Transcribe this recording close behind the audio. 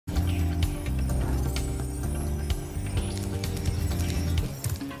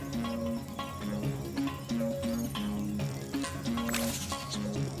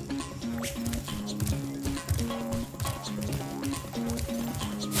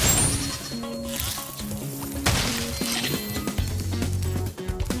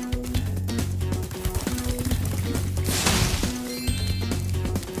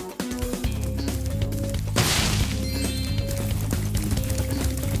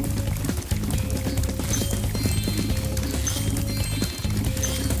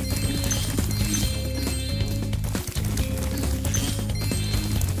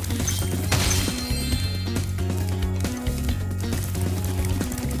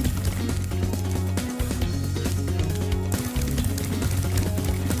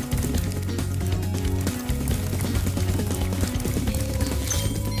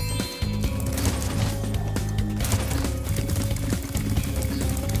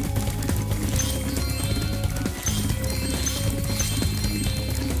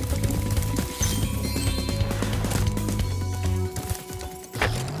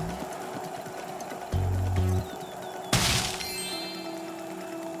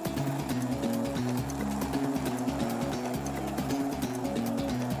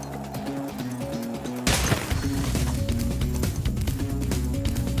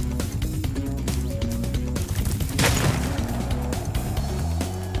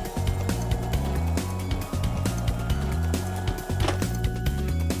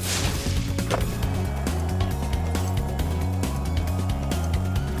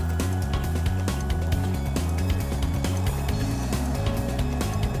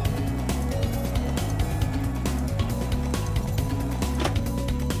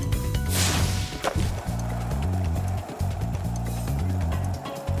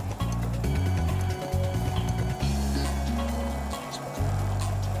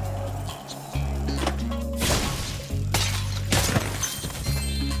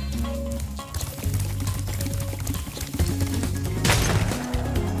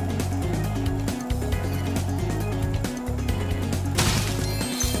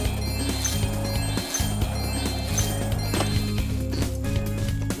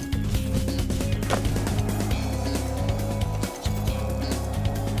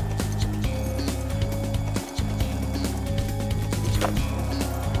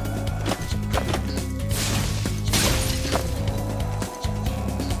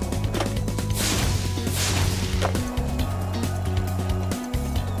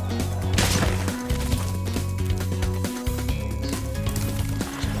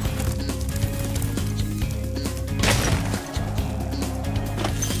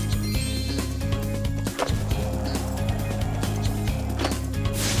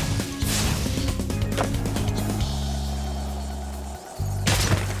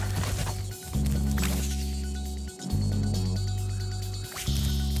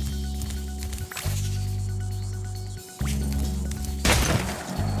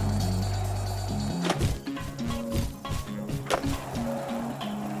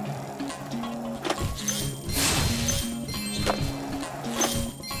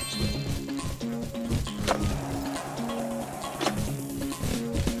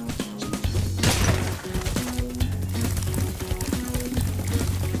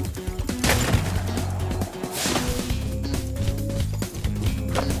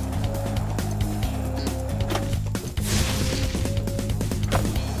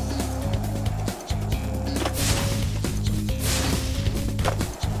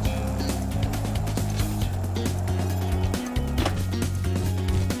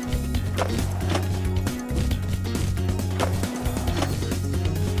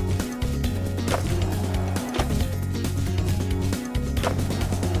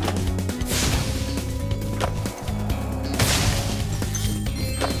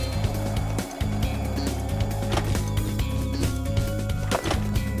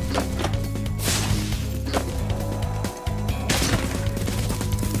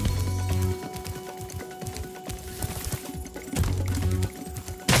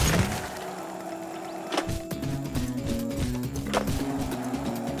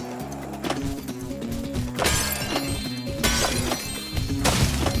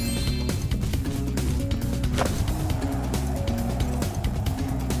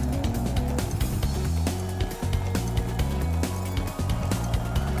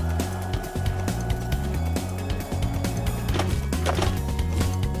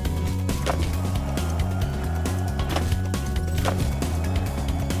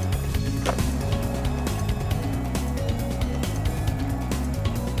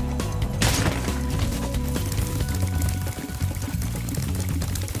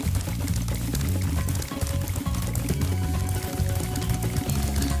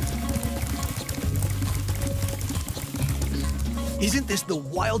Isn't this the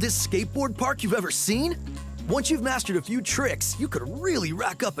wildest skateboard park you've ever seen? Once you've mastered a few tricks, you could really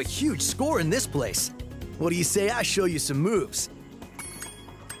rack up a huge score in this place. What do you say I show you some moves?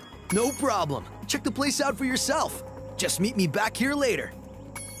 No problem. Check the place out for yourself. Just meet me back here later.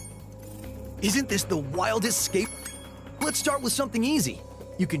 Isn't this the wildest skate? Let's start with something easy.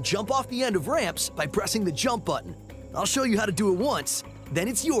 You can jump off the end of ramps by pressing the jump button. I'll show you how to do it once, then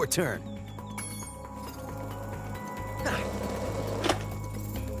it's your turn.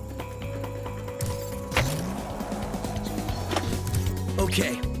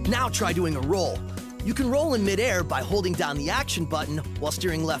 Okay, now try doing a roll. You can roll in midair by holding down the action button while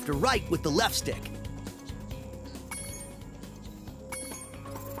steering left or right with the left stick.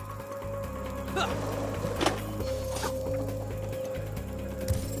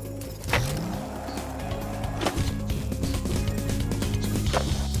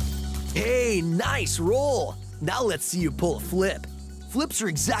 Hey, nice roll! Now let's see you pull a flip. Flips are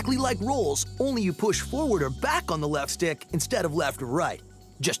exactly like rolls, only you push forward or back on the left stick instead of left or right.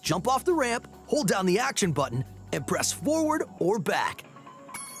 Just jump off the ramp, hold down the action button, and press forward or back.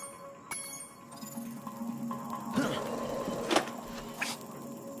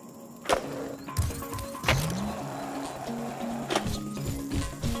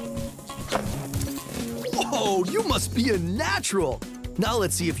 Whoa, you must be a natural! Now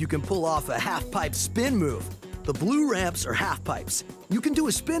let's see if you can pull off a half-pipe spin move. The blue ramps are half-pipes. You can do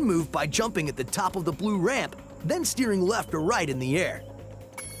a spin move by jumping at the top of the blue ramp, then steering left or right in the air.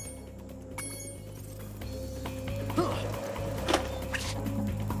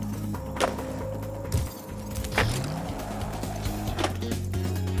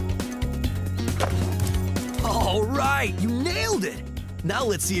 All right, you nailed it! Now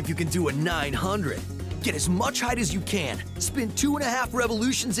let's see if you can do a 900. Get as much height as you can, spin 2.5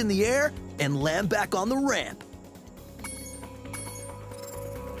 revolutions in the air, and land back on the ramp.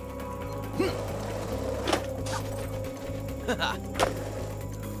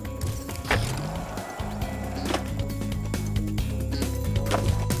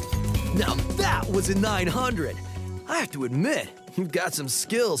 Now that was a 900. I have to admit, you've got some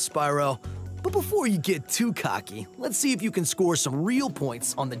skills, Spyro. But before you get too cocky, let's see if you can score some real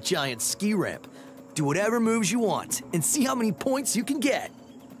points on the giant ski ramp. Do whatever moves you want, and see how many points you can get.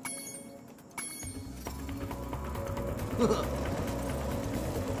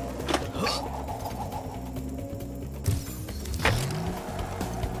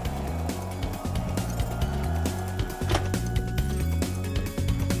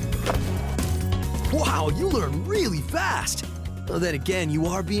 Wow, you learn really fast! Well, then again, you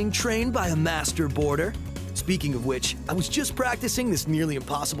are being trained by a master boarder. Speaking of which, I was just practicing this nearly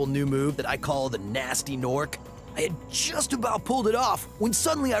impossible new move that I call the Nasty Nork. I had just about pulled it off when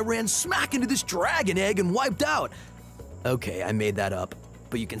suddenly I ran smack into this dragon egg and wiped out. Okay, I made that up,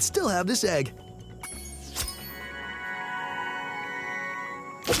 but you can still have this egg.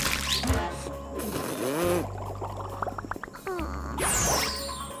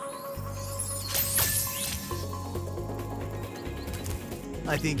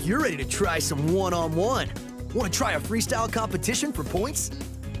 I think you're ready to try some one-on-one. Want to try a freestyle competition for points?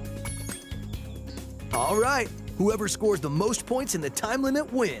 All right, whoever scores the most points in the time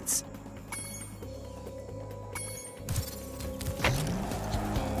limit wins.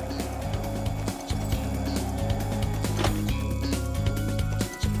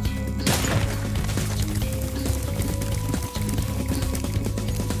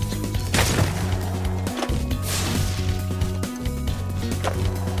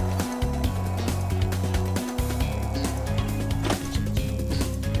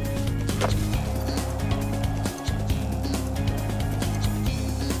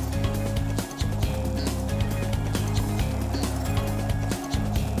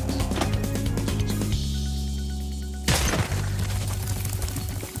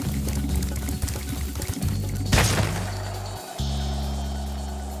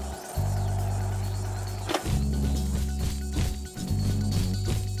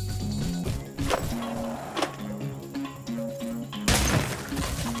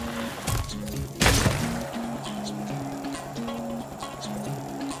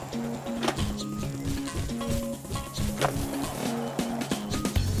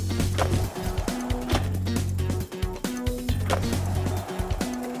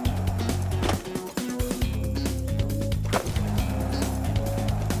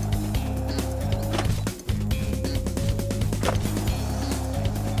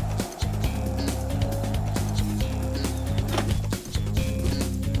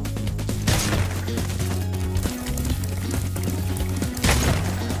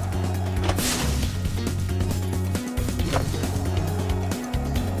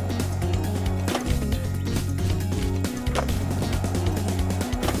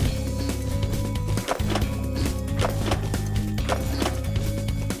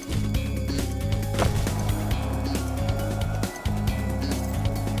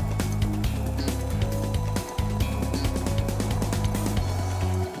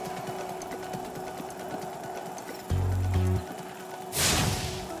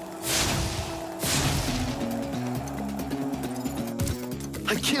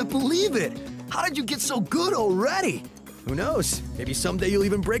 can't believe it! How did you get so good already? Who knows? Maybe someday you'll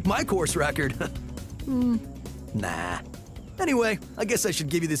even break my course record. Nah. Anyway, I guess I should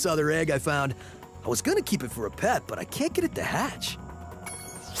give you this other egg I found. I was gonna keep it for a pet, but I can't get it to hatch.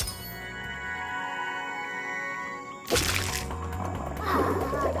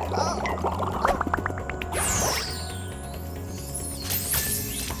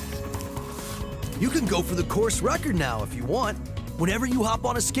 You can go for the course record now if you want. Whenever you hop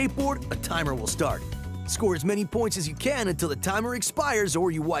on a skateboard, a timer will start. Score as many points as you can until the timer expires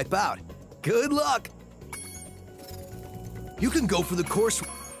or you wipe out. Good luck! You can go for the course...